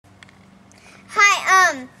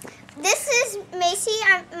This is Maci.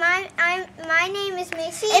 My name is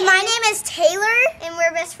Maci. And my name is Taylor. And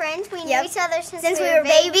we're best friends. We knew each other since we were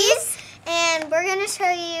babies. And we're going to show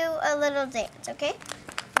you a little dance, okay?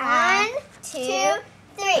 1, 2,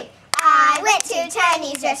 3. I went to a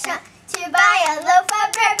Chinese restaurant to buy a loaf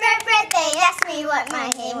of bread. They asked me what my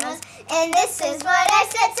name was. And this is what I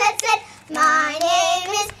said. My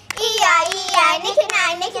name is E-I-E-I,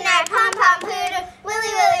 Nick and I, pom-pom poodle,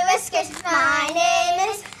 willy whiskers. My name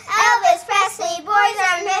is Elvis Presley, boys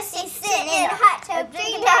are messy, sitting in a hot tub,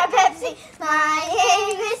 drinking down Pepsi. My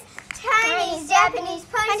name is Chinese, Japanese,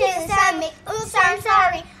 punch in the stomach, oops, I'm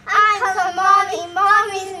sorry, I'm calling mommy,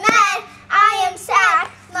 mommy's